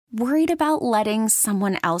Worried about letting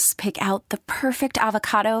someone else pick out the perfect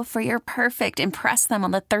avocado for your perfect impress them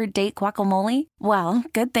on the third date guacamole? Well,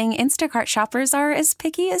 good thing Instacart shoppers are as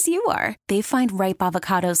picky as you are. They find ripe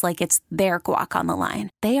avocados like it's their guac on the line.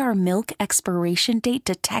 They are milk expiration date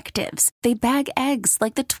detectives. They bag eggs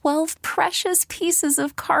like the 12 precious pieces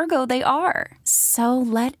of cargo they are. So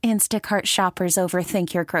let Instacart shoppers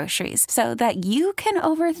overthink your groceries so that you can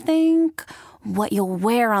overthink what you'll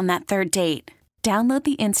wear on that third date. Download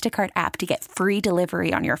the Instacart app to get free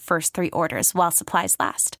delivery on your first 3 orders while supplies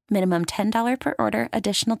last. Minimum $10 per order.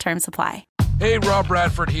 Additional terms apply. Hey, Rob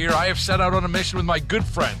Bradford here. I have set out on a mission with my good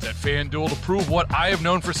friends at FanDuel to prove what I have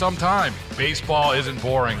known for some time. Baseball isn't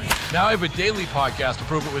boring. Now I have a daily podcast to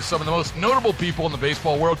prove it with some of the most notable people in the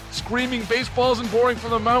baseball world, screaming baseball isn't boring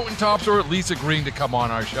from the mountaintops, or at least agreeing to come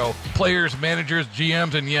on our show. Players, managers,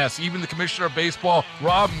 GMs, and yes, even the commissioner of baseball,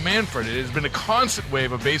 Rob Manfred. It has been a constant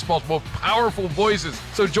wave of baseball's most powerful voices.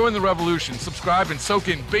 So join the revolution. Subscribe and soak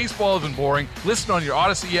in Baseball Isn't Boring. Listen on your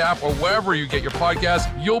Odyssey app or wherever you get your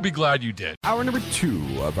podcasts. You'll be glad you did. Hour number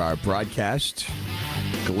 2 of our broadcast.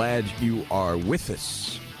 Glad you are with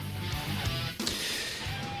us.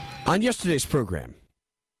 On yesterday's program,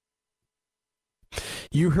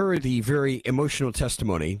 you heard the very emotional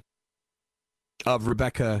testimony of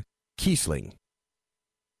Rebecca Kiesling.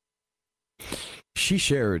 She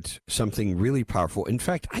shared something really powerful. In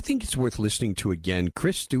fact, I think it's worth listening to again.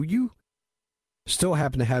 Chris, do you still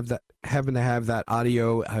happen to have that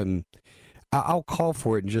audio? I'll call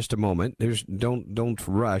for it in just a moment. Don't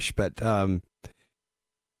rush, but and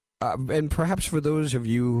perhaps for those of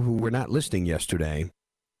you who were not listening yesterday,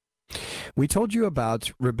 we told you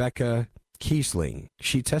about Rebecca Kiesling.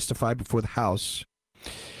 She testified before the House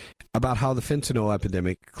about how the fentanyl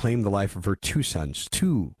epidemic claimed the life of her 2 sons.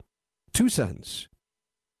 Two sons.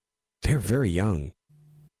 They're very young.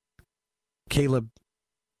 Caleb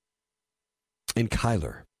and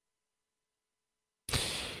Kyler.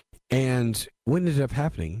 And what ended up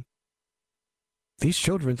happening, these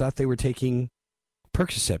children thought they were taking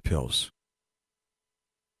Percocet pills.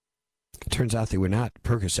 It turns out they were not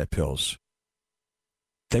Percocet pills.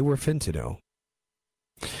 They were fentanyl.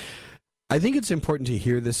 I think it's important to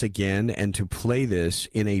hear this again and to play this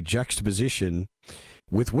in a juxtaposition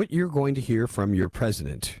with what you're going to hear from your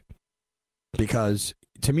president. Because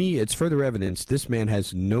to me, it's further evidence this man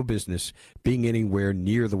has no business being anywhere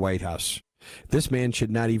near the White House. This man should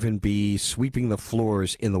not even be sweeping the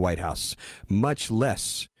floors in the White House, much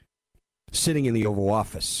less sitting in the Oval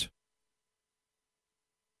Office.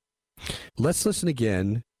 Let's listen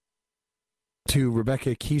again to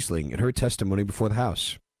Rebecca Kiesling and her testimony before the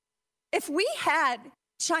House. If we had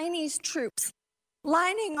Chinese troops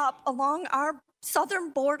lining up along our southern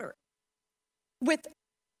border with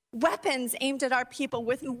weapons aimed at our people,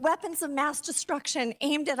 with weapons of mass destruction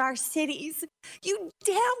aimed at our cities, you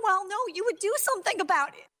damn well know you would do something about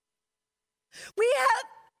it. We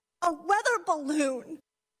had a weather balloon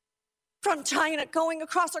from China going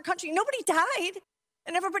across our country. Nobody died,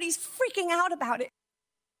 and everybody's freaking out about it.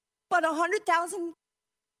 But 100,000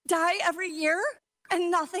 die every year,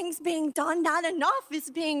 and nothing's being done. Not enough is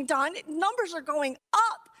being done. Numbers are going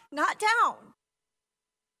up, not down.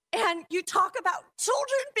 And you talk about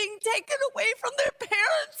children being taken away from their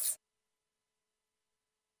parents.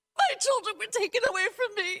 My children were taken away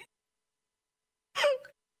from me.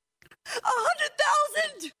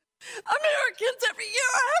 100,000 Americans every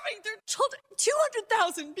year are having their children,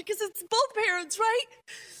 200,000 because it's both parents, right?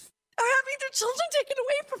 Are having their children taken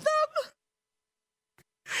away from them.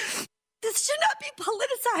 This should not be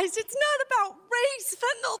politicized. It's not about race.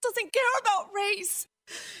 Fentanyl doesn't care about race.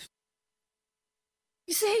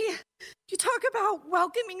 You say, you talk about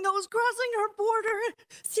welcoming those crossing our border,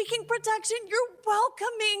 seeking protection. You're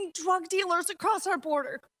welcoming drug dealers across our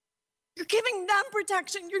border. You're giving them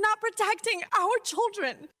protection. You're not protecting our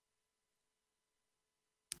children.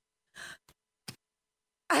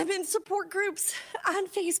 I'm in support groups on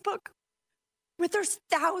Facebook with there's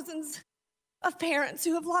thousands of parents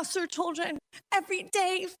who have lost their children. Every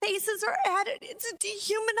day, faces are added. It's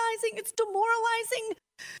dehumanizing. It's demoralizing.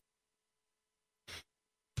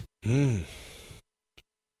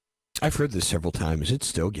 I've heard this several times. It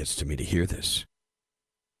still gets to me to hear this.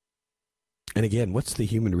 And again, what's the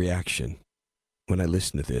human reaction when I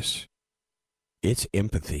listen to this? It's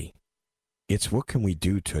empathy. It's what can we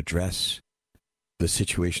do to address the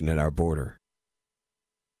situation at our border?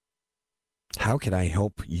 How can I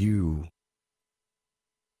help you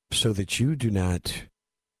so that you do not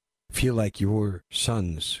feel like your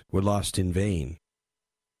sons were lost in vain?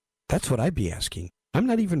 That's what I'd be asking. I'm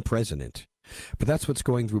not even president, but that's what's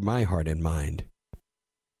going through my heart and mind.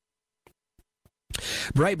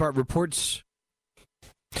 Breitbart reports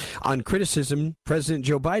on criticism President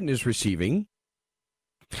Joe Biden is receiving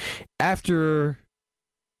after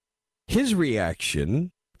his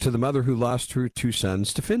reaction to the mother who lost her 2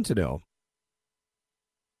 sons to fentanyl.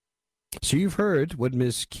 So you've heard what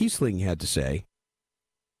Ms. Kiesling had to say.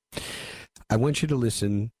 I want you to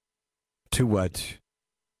listen to what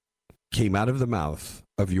came out of the mouth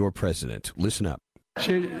of your president. Listen up.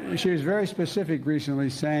 She was very specific recently,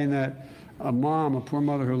 saying that a poor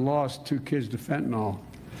mother who lost 2 kids to fentanyl,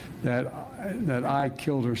 that I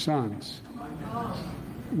killed her sons.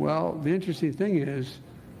 Well, the interesting thing is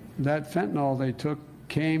that fentanyl they took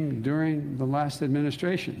came during the last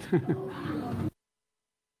administration.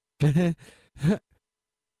 Do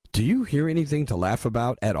you hear anything to laugh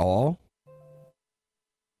about at all?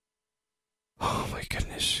 Oh, my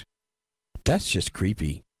goodness. That's just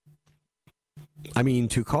creepy. I mean,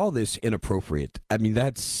 to call this inappropriate, I mean,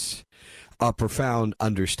 that's a profound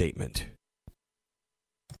understatement.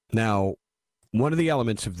 Now, one of the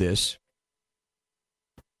elements of this,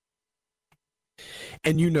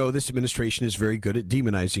 and you know this administration is very good at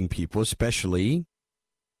demonizing people, especially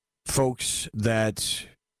folks that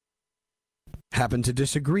happen to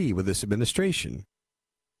disagree with this administration.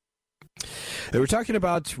 They were talking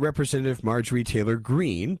about Representative Marjorie Taylor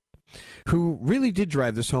Greene, who really did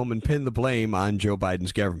drive this home and pin the blame on Joe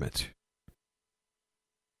Biden's government.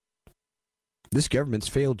 This government's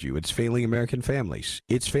failed you. It's failing American families.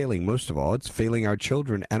 It's failing, most of all, it's failing our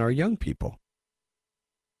children and our young people.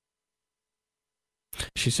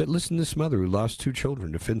 She said, listen to this mother who lost 2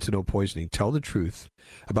 children to fentanyl poisoning tell the truth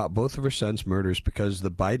about both of her sons' murders because of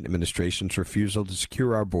the Biden administration's refusal to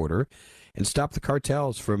secure our border and stop the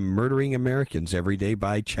cartels from murdering Americans every day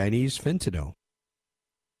by Chinese fentanyl.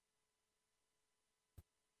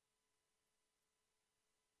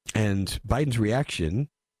 And Biden's reaction,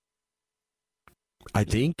 I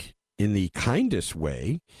think, in the kindest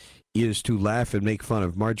way, is to laugh and make fun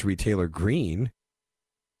of Marjorie Taylor Greene.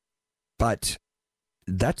 But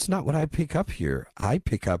that's not what I pick up here. I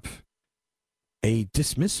pick up a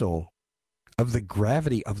dismissal of the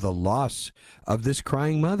gravity of the loss of this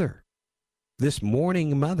crying mother, this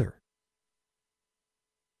mourning mother.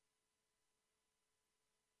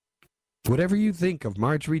 Whatever you think of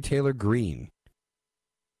Marjorie Taylor Greene,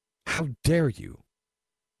 how dare you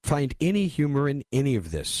find any humor in any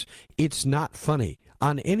of this? It's not funny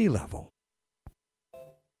on any level.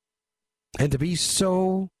 And to be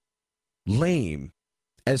so lame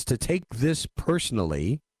as to take this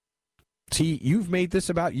personally, see, you've made this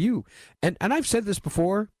about you. And I've said this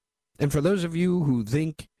before, and for those of you who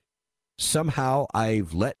think somehow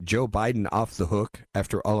I've let Joe Biden off the hook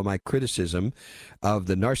after all of my criticism of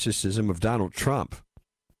the narcissism of Donald Trump,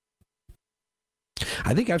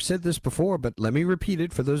 I think I've said this before, but let me repeat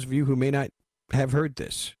it for those of you who may not have heard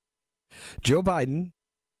this. Joe Biden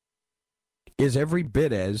is every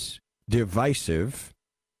bit as divisive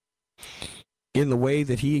in the way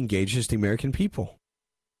that he engages the American people.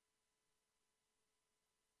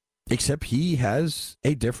 Except he has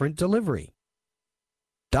a different delivery.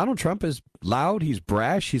 Donald Trump is loud, he's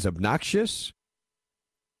brash, he's obnoxious.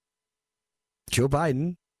 Joe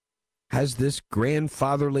Biden has this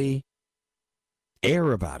grandfatherly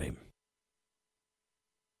air about him.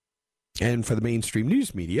 And for the mainstream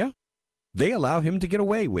news media, they allow him to get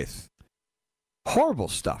away with horrible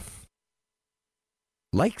stuff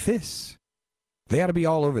like this. They ought to be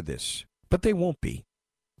all over this, but they won't be.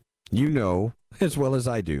 You know as well as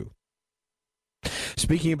I do.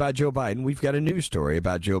 Speaking about Joe Biden, we've got a news story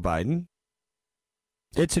about Joe Biden.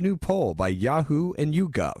 It's a new poll by Yahoo and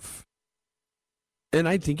YouGov. And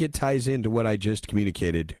I think it ties into what I just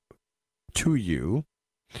communicated to you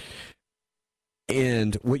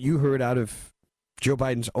and what you heard out of Joe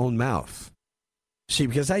Biden's own mouth. See,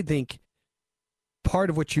 because I think part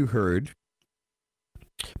of what you heard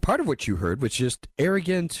was just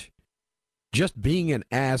arrogant, just being an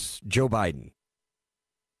ass Joe Biden.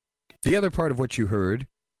 The other part of what you heard,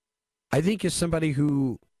 I think, is somebody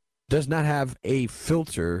who does not have a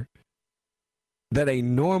filter that a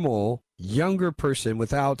normal, younger person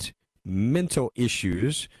without mental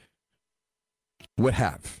issues would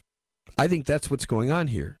have. I think that's what's going on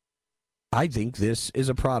here. I think this is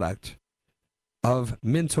a product of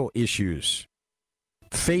mental issues,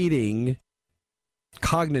 fading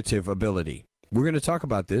cognitive ability. We're going to talk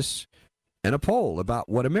about this and a poll about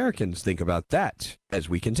what Americans think about that as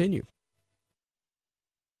we continue.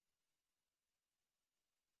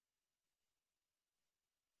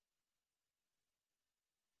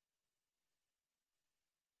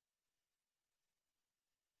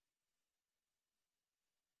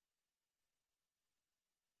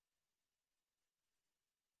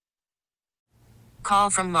 Call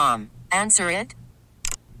from mom. Answer it.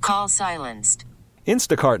 Call silenced.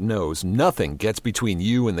 Instacart knows nothing gets between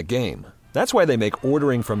you and the game. That's why they make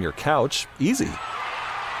ordering from your couch easy.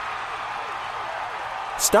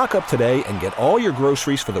 Stock up today and get all your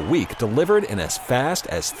groceries for the week delivered in as fast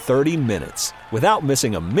as 30 minutes without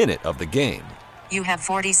missing a minute of the game. You have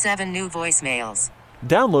 47 new voicemails.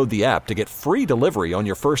 Download the app to get free delivery on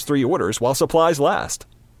your first 3 orders while supplies last.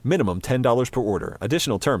 Minimum $10 per order.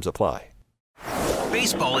 Additional terms apply.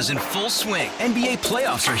 Baseball is in full swing. NBA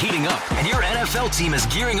playoffs are heating up, and your NFL team is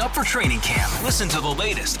gearing up for training camp. Listen to the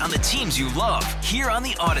latest on the teams you love here on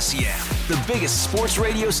the Odyssey app. The biggest sports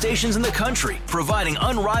radio stations in the country, providing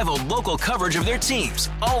unrivaled local coverage of their teams,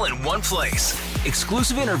 all in one place.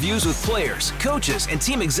 Exclusive interviews with players, coaches, and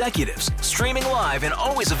team executives, streaming live and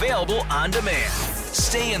always available on demand.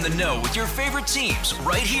 Stay in the know with your favorite teams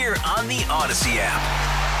right here on the Odyssey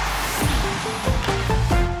app.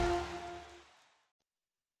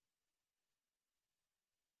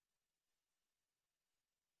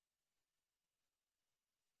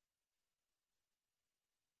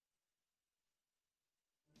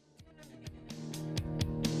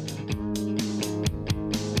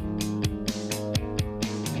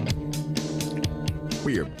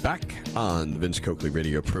 We are back on the Vince Coakley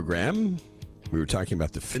radio program. We were talking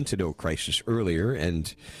about the fentanyl crisis earlier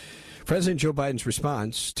and President Joe Biden's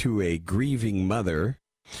response to a grieving mother.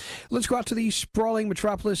 Let's go out to the sprawling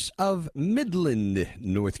metropolis of Midland,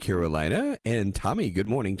 North Carolina. And Tommy, good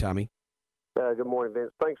morning, Tommy. Good morning,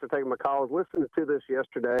 Vince. Thanks for taking my call. I was listening to this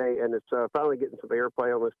yesterday, and it's finally getting some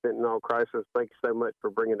airplay on this fentanyl crisis. Thank you so much for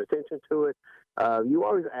bringing attention to it. You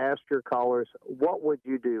always ask your callers, what would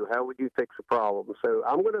you do? How would you fix a problem? So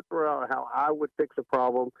I'm going to throw out how I would fix a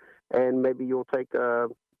problem, and maybe you'll take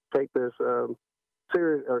this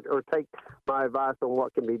serious or take my advice on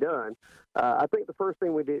what can be done. I think the first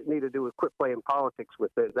thing we need to do is quit playing politics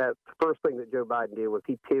with it. That's the first thing that Joe Biden did was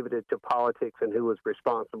he pivoted to politics and who was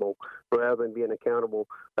responsible rather than being accountable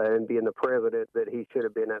and being the president that he should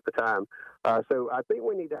have been at the time. So I think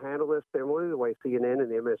we need to handle this similarly the way CNN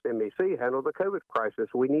and MSNBC handled the COVID crisis.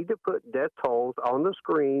 We need to put death tolls on the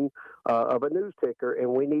screen of a news ticker, and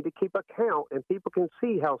we need to keep a count, and people can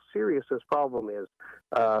see how serious this problem is.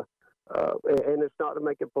 And it's not to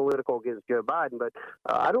make it political against Joe Biden, but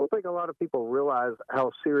I don't think a lot of people realize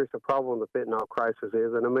how serious a problem the fentanyl crisis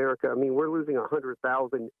is in America. I mean, we're losing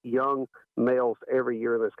 100,000 young males every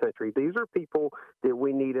year in this country. These are people that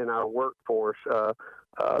we need in our workforce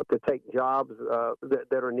to take jobs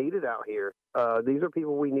that are needed out here. These are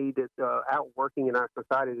people we need out working in our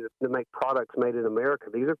society to make products made in America.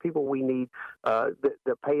 These are people we need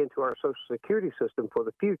that pay into our Social Security system for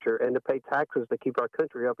the future and to pay taxes to keep our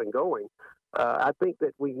country up and going. I think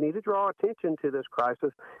that we need to draw attention to this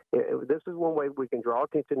crisis. This is one way we can draw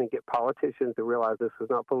attention and get politicians to realize this is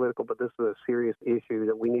not political, but this is a serious issue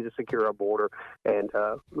that we need to secure our border and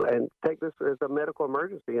take this as a medical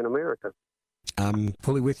emergency in America. I'm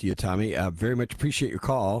fully with you, Tommy. Very much appreciate your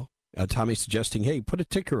call. Tommy suggesting, hey, put a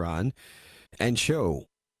ticker on and show,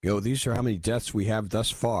 these are how many deaths we have thus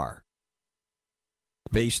far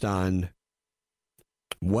based on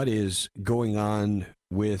what is going on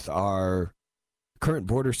with our current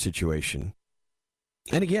border situation.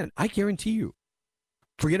 And again, I guarantee you,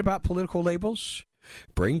 forget about political labels.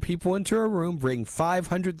 Bring people into a room, bring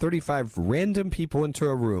 535 random people into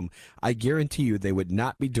a room. I guarantee you they would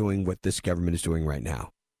not be doing what this government is doing right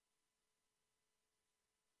now.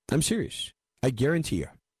 I'm serious. I guarantee you.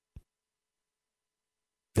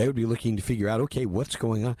 They would be looking to figure out, okay, what's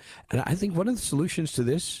going on? And I think one of the solutions to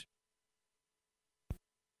this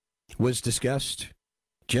was discussed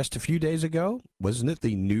just a few days ago. Wasn't it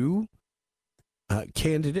the new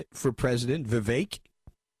candidate for president, Vivek?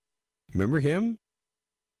 Remember him?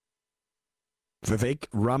 Vivek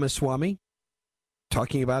Ramaswamy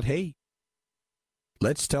talking about, hey,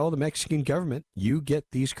 let's tell the Mexican government, you get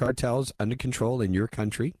these cartels under control in your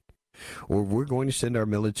country, or we're going to send our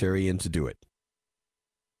military in to do it.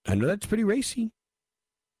 I know that's pretty racy,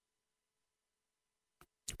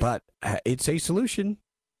 but it's a solution.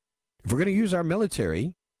 If we're going to use our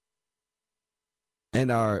military and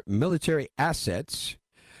our military assets,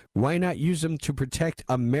 why not use them to protect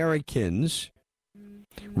Americans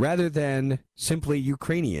rather than simply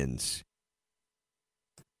Ukrainians?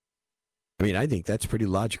 I mean, I think that's pretty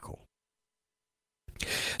logical.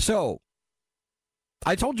 So,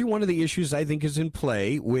 I told you one of the issues I think is in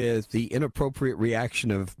play with the inappropriate reaction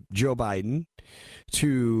of Joe Biden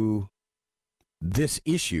to this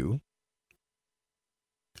issue.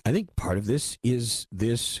 I think part of this is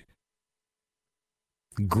this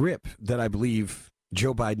grip that I believe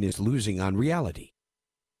Joe Biden is losing on reality.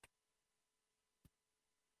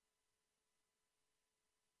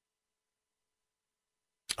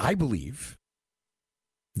 I believe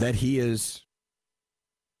that he is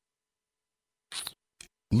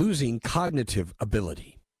losing cognitive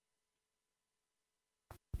ability.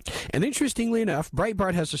 And interestingly enough,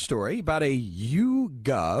 Breitbart has a story about a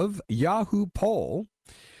YouGov Yahoo poll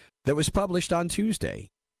that was published on Tuesday.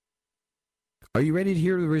 Are you ready to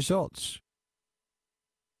hear the results?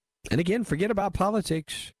 And again, forget about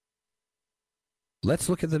politics. Let's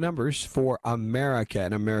look at the numbers for America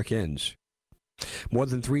and Americans. More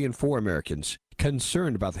than 3 in 4 Americans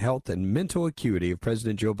concerned about the health and mental acuity of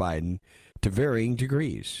President Joe Biden to varying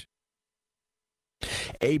degrees.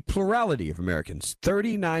 A plurality of Americans,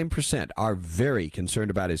 39%, are very concerned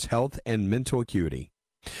about his health and mental acuity.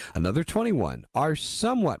 Another 21 are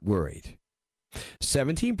somewhat worried.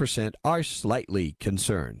 17% are slightly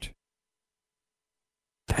concerned.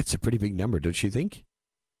 That's a pretty big number, don't you think?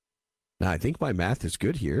 Now, I think my math is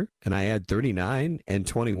good here, and I add 39 and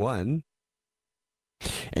 21,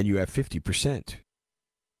 and you have 50%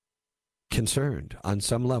 concerned on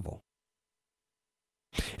some level.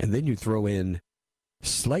 And then you throw in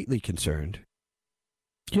slightly concerned,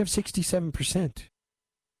 you have 67%.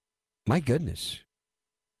 My goodness.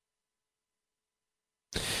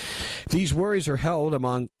 These worries are held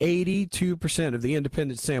among 82% of the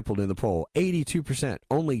independents sampled in the poll. 82%.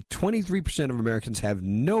 Only 23% of Americans have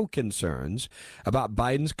no concerns about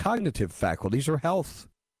Biden's cognitive faculties or health.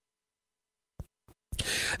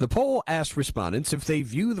 The poll asked respondents if they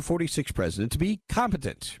view the 46th president to be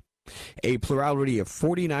competent. A plurality of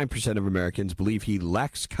 49% of Americans believe he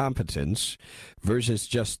lacks competence versus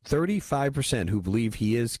just 35% who believe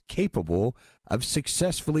he is capable of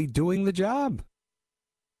successfully doing the job.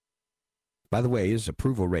 By the way, his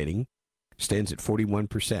approval rating stands at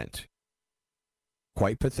 41%.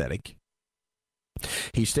 Quite pathetic.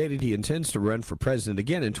 He stated he intends to run for president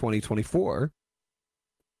again in 2024,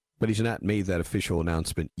 but he's not made that official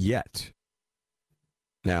announcement yet.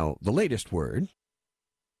 Now, the latest word,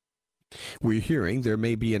 we're hearing there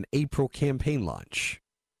may be an April campaign launch.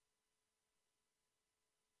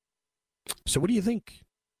 So what do you think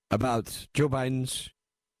about Joe Biden's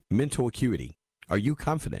mental acuity? Are you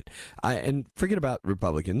confident? And forget about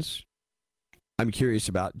Republicans. I'm curious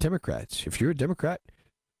about Democrats. If you're a Democrat,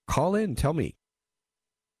 call in. Tell me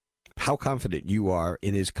how confident you are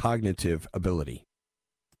in his cognitive ability.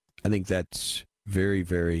 I think that's very,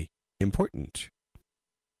 very important.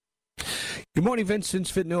 Good morning, Vince.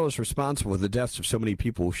 Since fentanyl is responsible for the deaths of so many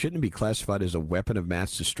people, shouldn't it be classified as a weapon of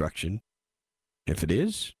mass destruction? If it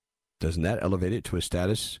is, doesn't that elevate it to a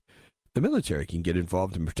status the military can get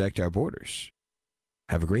involved and protect our borders?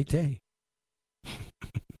 Have a great day.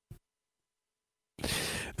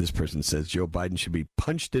 This person says Joe Biden should be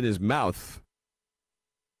punched in his mouth.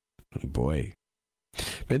 Oh boy.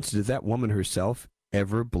 Vince, did that woman herself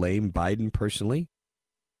ever blame Biden personally?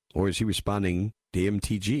 Or is he responding to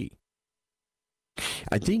MTG?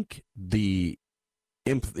 I think it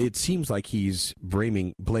seems like he's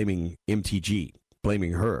blaming MTG,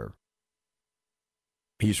 blaming her.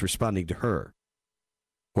 He's responding to her.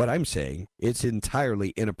 What I'm saying, it's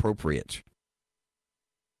entirely inappropriate.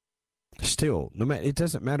 Still, it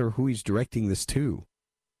doesn't matter who he's directing this to.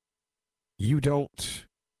 You don't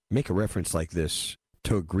make a reference like this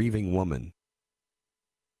to a grieving woman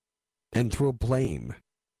and throw blame.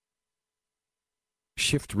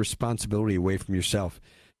 Shift responsibility away from yourself.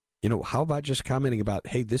 How about just commenting about,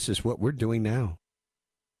 hey, this is what we're doing now?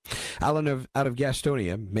 Alan out of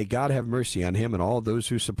Gastonia, may God have mercy on him and all those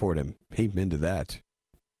who support him. Amen to that.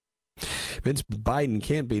 Vince, Biden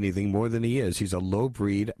can't be anything more than he is. He's a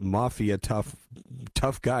low-breed, mafia, tough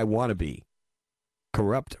guy wannabe.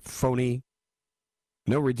 Corrupt, phony,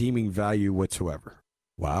 no redeeming value whatsoever.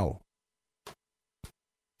 Wow.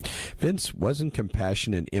 Vince, wasn't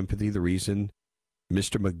compassion and empathy the reason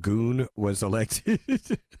Mr. Magoon was elected?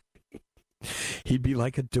 He'd be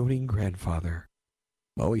like a doting grandfather,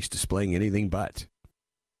 always displaying anything but.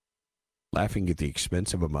 Laughing at the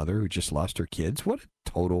expense of a mother who just lost her kids. What a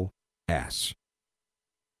total ass.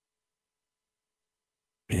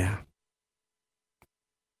 Yeah.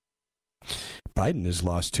 Biden has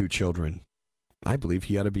lost 2 children. I believe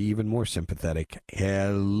he ought to be even more sympathetic.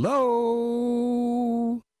 Hello.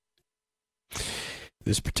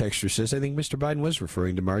 This texter says, I think Mr. Biden was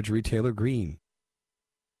referring to Marjorie Taylor Greene.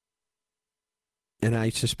 And I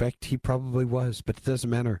suspect he probably was, but it doesn't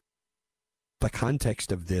matter. The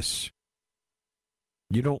context of this,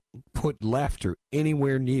 you don't put laughter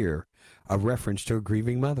anywhere near a reference to a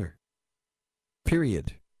grieving mother.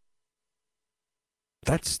 Period.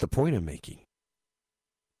 That's the point I'm making.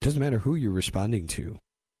 Doesn't matter who you're responding to.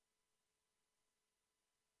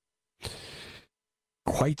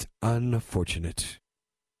 Quite unfortunate.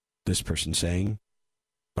 This person saying,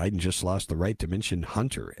 Biden just lost the right to mention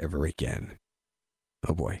Hunter ever again.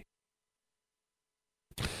 Oh, boy.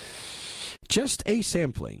 Just a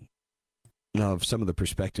sampling of some of the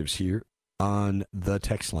perspectives here on the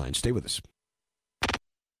text line. Stay with us.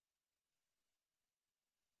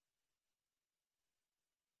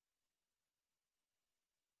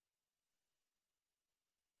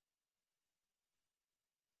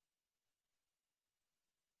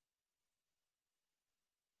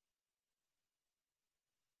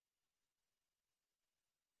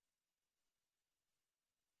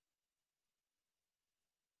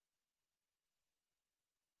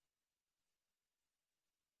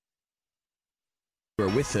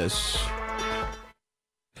 With us,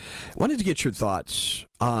 wanted to get your thoughts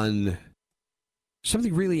on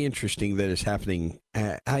something really interesting that is happening.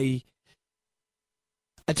 I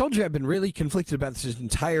told you I've been really conflicted about this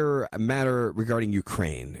entire matter regarding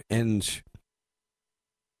Ukraine, and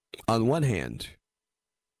on one hand,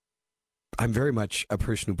 I'm very much a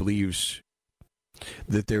person who believes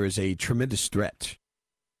that there is a tremendous threat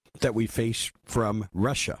that we face from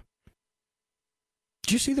Russia.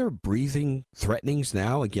 Do you see their breathing threatenings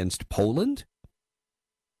now against Poland?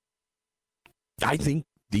 I think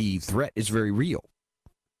the threat is very real.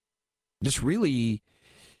 This really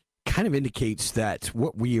kind of indicates that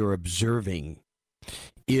what we are observing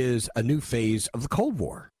is a new phase of the Cold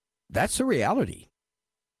War. That's the reality.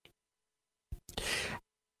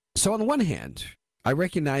 So on the one hand, I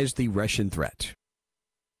recognize the Russian threat.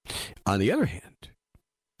 On the other hand,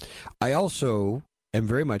 I also am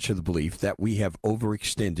very much of the belief that we have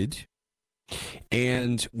overextended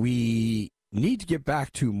and we need to get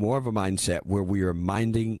back to more of a mindset where we are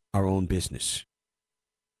minding our own business.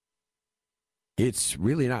 It's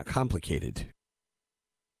really not complicated.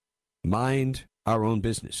 Mind our own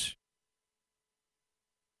business.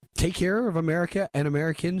 Take care of America and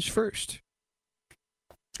Americans first.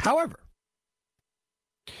 However,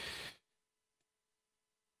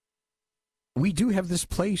 we do have this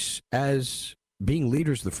place as being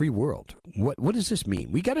leaders of the free world. What does this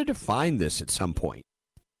mean? We got to define this at some point.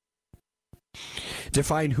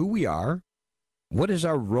 Define who we are, what is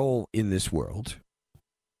our role in this world,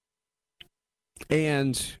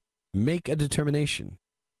 and make a determination.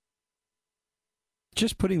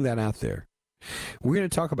 Just putting that out there. We're going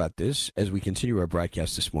to talk about this as we continue our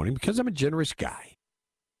broadcast this morning because I'm a generous guy.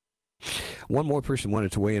 One more person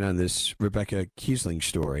wanted to weigh in on this Rebecca Kiesling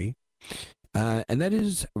story. And that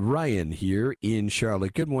is Ryan here in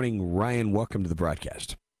Charlotte. Good morning, Ryan. Welcome to the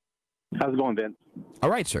broadcast. How's it going, Vince? All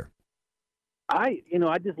right, sir. I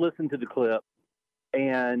just listened to the clip,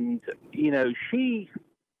 and, she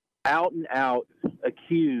out and out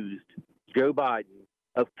accused Joe Biden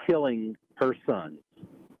of killing her son.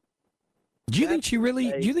 Do you think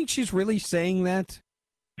she's really saying that?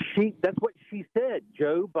 That's what she said.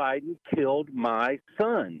 Joe Biden killed my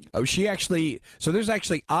son. Oh, so there's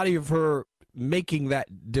actually audio of her making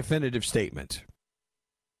that definitive statement.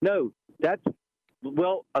 No,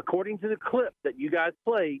 according to the clip that you guys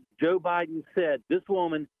played, Joe Biden said, this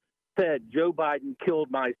woman said, Joe Biden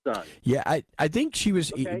killed my son. Yeah, I think she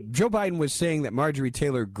was, okay. Joe Biden was saying that Marjorie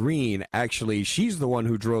Taylor Greene, actually, she's the one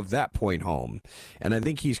who drove that point home. And I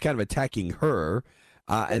think he's kind of attacking her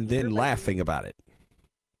and then laughing about it.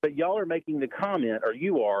 But y'all are making the comment, or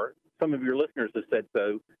you are, some of your listeners have said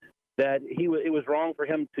so, that it was wrong for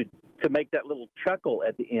him to make that little chuckle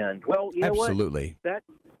at the end. Well, you know Absolutely. What?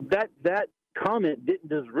 That comment didn't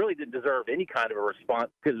deserve any kind of a response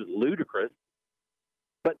because it was ludicrous.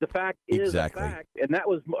 But the fact is a fact, and that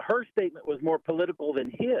was her statement was more political than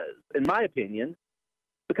his, in my opinion,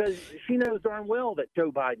 because she knows darn well that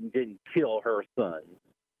Joe Biden didn't kill her son.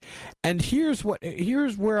 And here's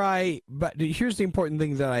the important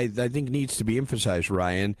thing that I think needs to be emphasized,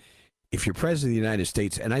 Ryan. If you're president of the United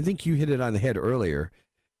States, and I think you hit it on the head earlier,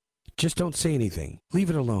 just don't say anything. Leave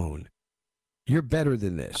it alone. You're better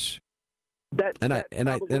than this. I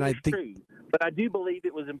think true. But I do believe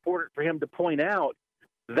it was important for him to point out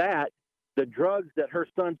that the drugs that her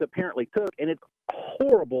sons apparently took, and it's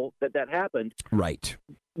horrible that happened. Right.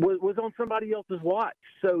 Was on somebody else's watch.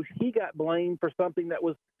 So he got blamed for something that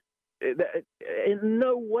was in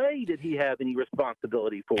no way did he have any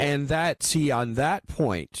responsibility for. And on that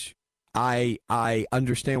point, I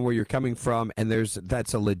understand where you're coming from, and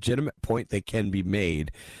that's a legitimate point that can be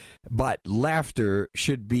made. But laughter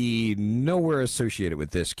should be nowhere associated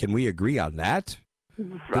with this. Can we agree on that?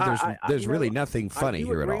 There's really nothing funny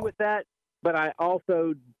here at all. I agree with that, but I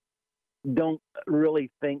also don't really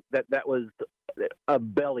think that was a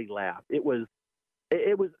belly laugh. It was.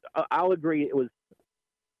 I'll agree. It was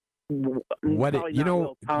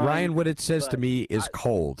Ryan, what it says to me is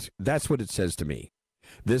cold. That's what it says to me.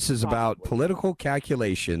 This is about political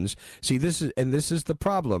calculations. See, this is the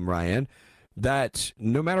problem, Ryan, that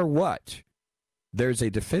no matter what, there's a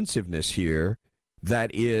defensiveness here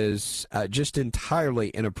that is just entirely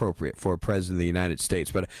inappropriate for a president of the United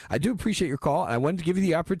States. But I do appreciate your call. I wanted to give you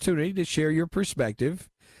the opportunity to share your perspective.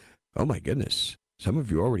 Oh, my goodness. Some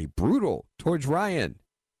of you are already brutal towards Ryan.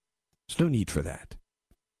 There's no need for that.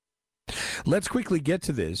 Let's quickly get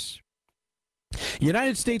to this.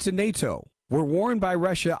 United States and NATO were warned by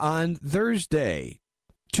Russia on Thursday.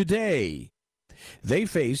 Today, they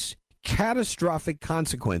face catastrophic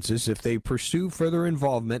consequences if they pursue further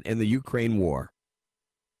involvement in the Ukraine war.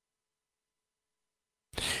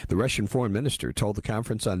 The Russian foreign minister told the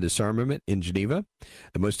Conference on Disarmament in Geneva,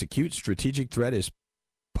 the most acute strategic threat is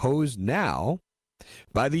posed now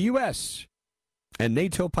by the U.S. and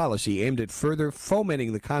NATO policy aimed at further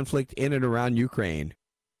fomenting the conflict in and around Ukraine.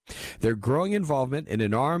 Their growing involvement in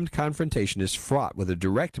an armed confrontation is fraught with a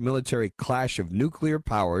direct military clash of nuclear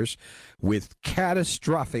powers with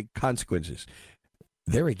catastrophic consequences.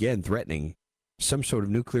 They're again threatening some sort of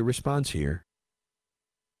nuclear response here.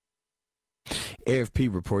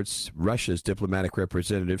 AFP reports Russia's diplomatic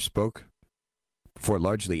representative spoke for a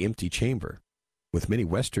largely empty chamber, with many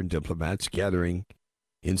Western diplomats gathering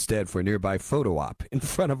instead for a nearby photo op in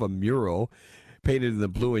front of a mural painted in the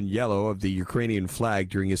blue and yellow of the Ukrainian flag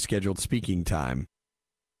during his scheduled speaking time.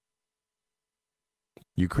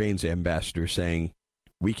 Ukraine's ambassador saying,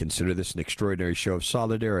 "We consider this an extraordinary show of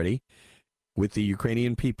solidarity with the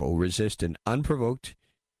Ukrainian people, resist an unprovoked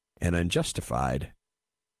and unjustified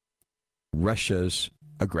Russia's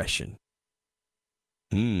aggression."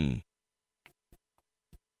 What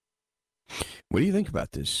do you think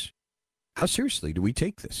about this? How seriously do we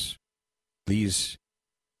take this? These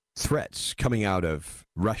threats coming out of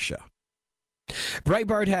Russia.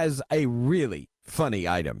 Breitbart has a really funny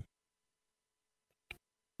item.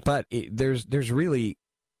 But there's really,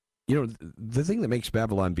 the thing that makes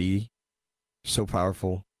Babylon Bee so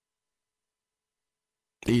powerful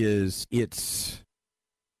is it's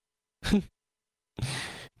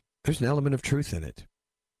there's an element of truth in it.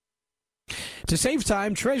 To save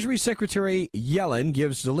time, Treasury Secretary Yellen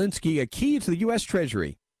gives Zelensky a key to the U.S.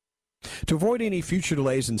 Treasury. To avoid any future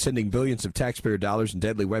delays in sending billions of taxpayer dollars and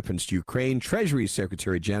deadly weapons to Ukraine, Treasury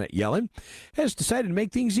Secretary Janet Yellen has decided to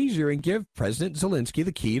make things easier and give President Zelensky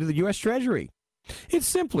the key to the U.S. Treasury. It's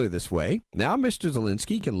simpler this way. Now Mr.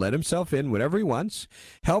 Zelensky can let himself in whenever he wants,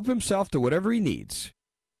 help himself to whatever he needs.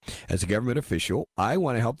 As a government official, I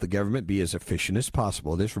want to help the government be as efficient as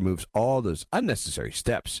possible. This removes all those unnecessary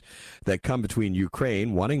steps that come between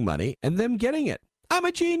Ukraine wanting money and them getting it. I'm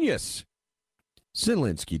a genius.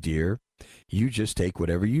 Zelensky, dear, you just take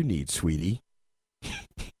whatever you need, sweetie.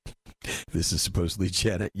 This is supposedly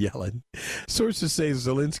Janet Yellen. Sources say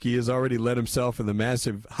Zelensky has already let himself in the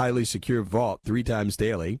massive, highly secure vault 3 times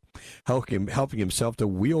daily, helping himself to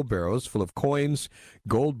wheelbarrows full of coins,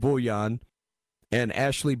 gold bullion, and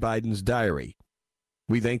Ashley Biden's diary.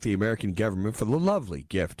 We thank the American government for the lovely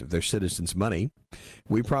gift of their citizens' money.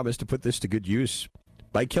 We promise to put this to good use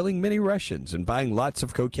by killing many Russians and buying lots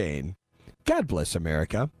of cocaine. God bless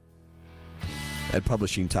America. At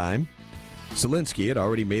publishing time, Zelensky had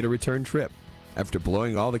already made a return trip after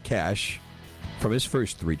blowing all the cash from his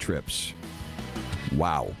first 3 trips.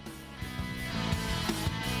 Wow.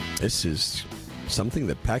 This is something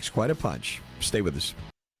that packs quite a punch. Stay with us.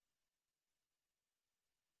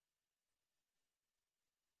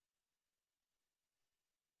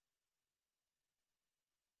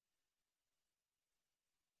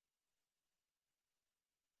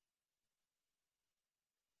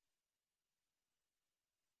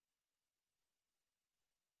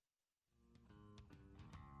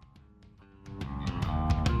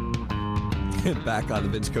 Back on the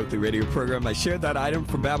Vince Coakley radio program. I shared that item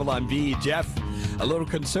from Babylon Bee. Jeff, a little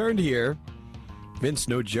concerned here. Vince,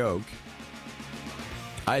 no joke.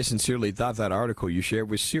 I sincerely thought that article you shared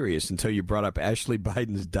was serious until you brought up Ashley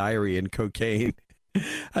Biden's diary and cocaine.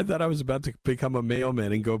 I thought I was about to become a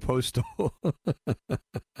mailman and go postal.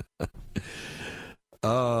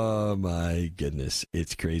 Oh, my goodness.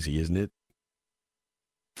 It's crazy, isn't it?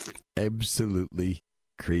 Absolutely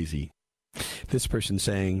crazy. This person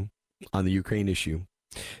saying, on the Ukraine issue,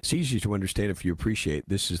 it's easy to understand if you appreciate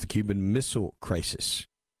this is the Cuban Missile Crisis,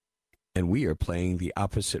 and we are playing the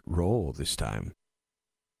opposite role this time.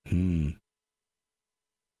 The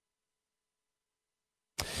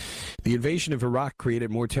invasion of Iraq created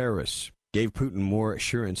more terrorists, gave Putin more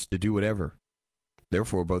assurance to do whatever.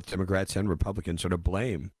 Therefore, both Democrats and Republicans are to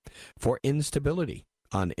blame for instability.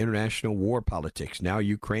 on international war politics. Now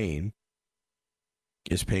Ukraine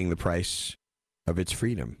is paying the price of its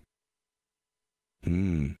freedom.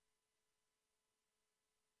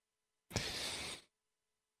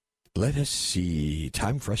 Let us see.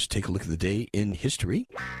 Time for us to take a look at the day in history.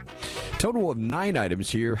 Total of 9 items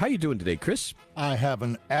here. How you doing today, Chris? I have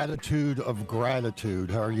an attitude of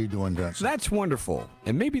gratitude. How are you doing, Denson? That's wonderful.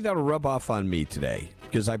 And maybe that'll rub off on me today,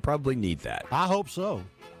 because I probably need that. I hope so.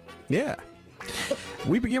 Yeah.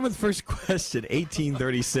 We begin with the first question,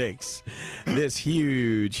 1836. This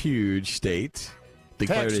huge state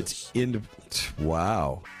declared its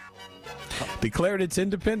declared its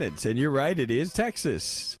independence. And you're right, it is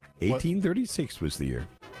Texas. 1836 was the year.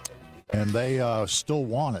 And they still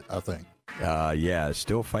want it, I think. Yeah,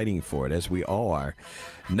 still fighting for it, as we all are.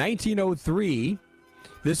 1903,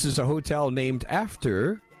 this is a hotel named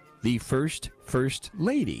after the first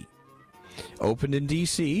lady. Opened in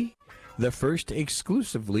D.C., the first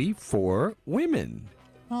exclusively for women.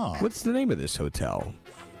 Oh. What's the name of this hotel?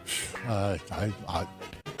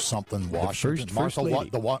 Something Washington. First lady.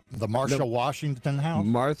 The Martha Washington House?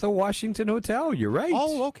 Martha Washington Hotel, you're right.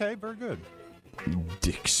 Oh, okay, very good.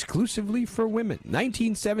 Exclusively for women.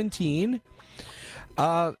 1917,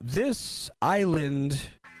 this island,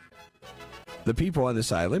 the people on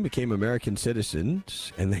this island became American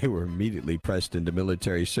citizens, and they were immediately pressed into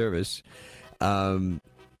military service. In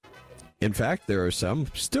fact, there are some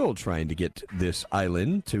still trying to get this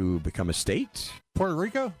island to become a state. Puerto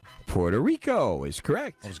Rico? Puerto Rico is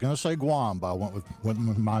correct. I was going to say Guam, but I went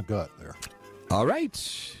with my gut there. All right.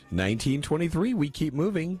 1923, we keep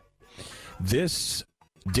moving. This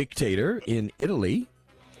dictator in Italy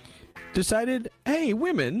decided, hey,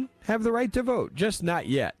 women have the right to vote, just not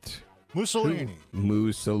yet. Mussolini.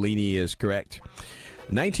 Mussolini is correct.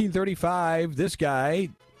 1935, this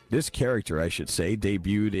character, I should say,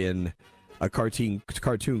 debuted in a cartoon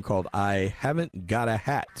called I Haven't Got a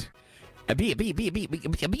Hat. But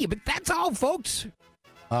that's all, folks.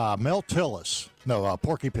 Mel Tillis. No,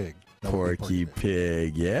 Porky Pig. Porky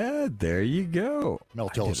Pig. Yeah, there you go. Mel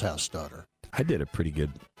Tillis has a stutter. I did a pretty good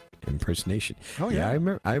impersonation. Oh, yeah. I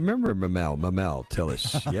remember Mamel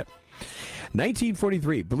Tillis. Yep.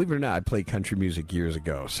 1943. Believe it or not, I played country music years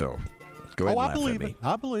ago, so go ahead and laugh at me.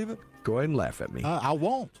 I believe it. Go ahead and laugh at me. I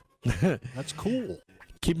won't. That's cool.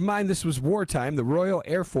 Keep in mind, this was wartime. The Royal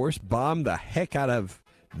Air Force bombed the heck out of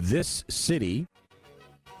this city,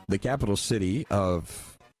 the capital city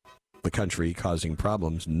of the country, causing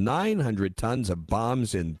problems. 900 tons of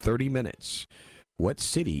bombs in 30 minutes. What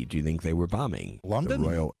city do you think they were bombing?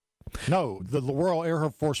 London? No, the Royal Air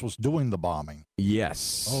Force was doing the bombing.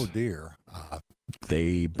 Yes. Oh, dear.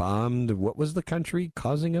 They bombed, what was the country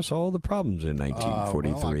causing us all the problems in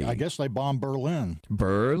 1943? I guess they bombed Berlin.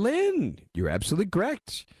 Berlin! You're absolutely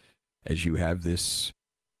correct. As you have this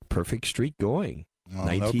perfect streak going.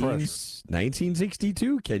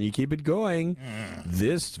 1962, can you keep it going?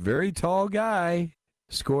 This very tall guy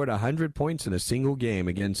scored 100 points in a single game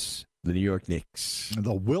against the New York Knicks.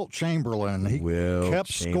 The Wilt Chamberlain. He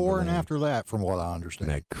kept scoring after that, from what I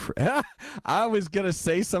understand. I was going to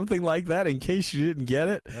say something like that in case you didn't get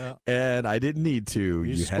it, and I didn't need to.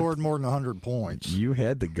 You scored more than 100 points. You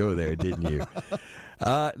had to go there, didn't you?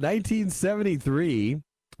 1973,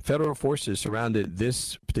 federal forces surrounded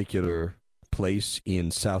this particular place in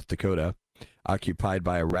South Dakota, occupied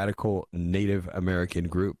by a radical Native American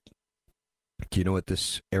group. Do you know what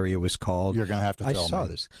this area was called? You're going to have to tell me. I saw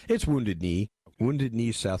this. It's Wounded Knee,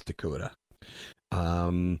 South Dakota.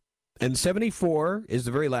 And 74 is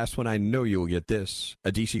the very last one. I know you'll get this.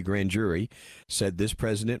 A D.C. grand jury said this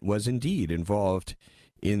president was indeed involved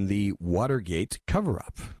in the Watergate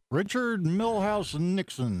cover-up. Richard Milhouse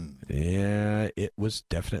Nixon. Yeah, it was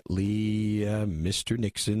definitely Mr.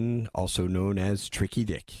 Nixon, also known as Tricky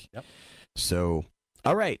Dick. Yep. So,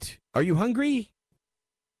 all right. Are you hungry?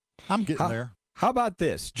 I'm getting there. How about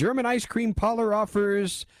this? German ice cream parlor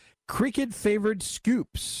offers cricket-flavored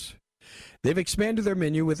scoops. They've expanded their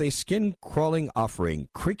menu with a skin-crawling offering,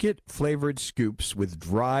 cricket-flavored scoops with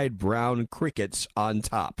dried brown crickets on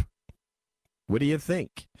top. What do you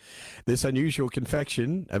think? This unusual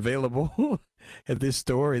confection, available at this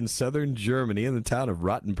store in southern Germany in the town of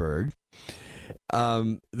Rottenburg.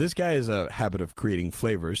 This guy has a habit of creating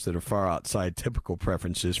flavors that are far outside typical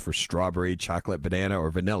preferences for strawberry, chocolate, banana, or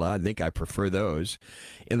vanilla. I think I prefer those.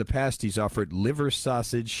 In the past, he's offered liver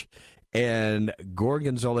sausage and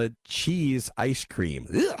gorgonzola cheese ice cream.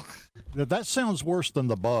 Ugh. That sounds worse than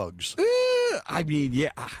the bugs. I mean,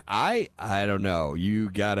 yeah, I don't know. You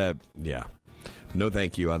gotta, yeah. No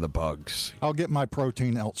thank you on the bugs. I'll get my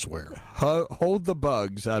protein elsewhere. Hold the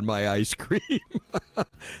bugs on my ice cream.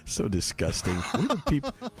 So disgusting.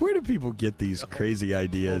 Where do people get these crazy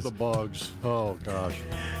ideas? Hold the bugs. Oh, gosh.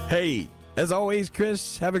 Hey, as always,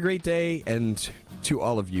 Chris, have a great day. And to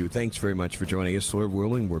all of you, thanks very much for joining us. Lord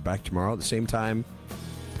willing, we're back tomorrow at the same time.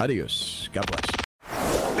 Adios. God bless.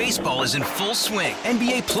 Baseball is in full swing.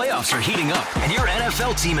 NBA playoffs are heating up, and your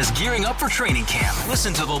NFL team is gearing up for training camp.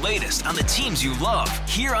 Listen to the latest on the teams you love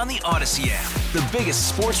here on the Odyssey app. The biggest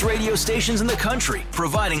sports radio stations in the country,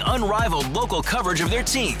 providing unrivaled local coverage of their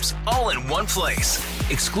teams, all in one place.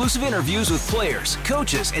 Exclusive interviews with players,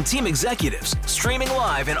 coaches, and team executives, streaming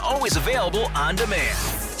live and always available on demand.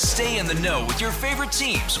 Stay in the know with your favorite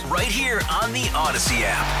teams right here on the Odyssey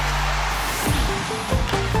app.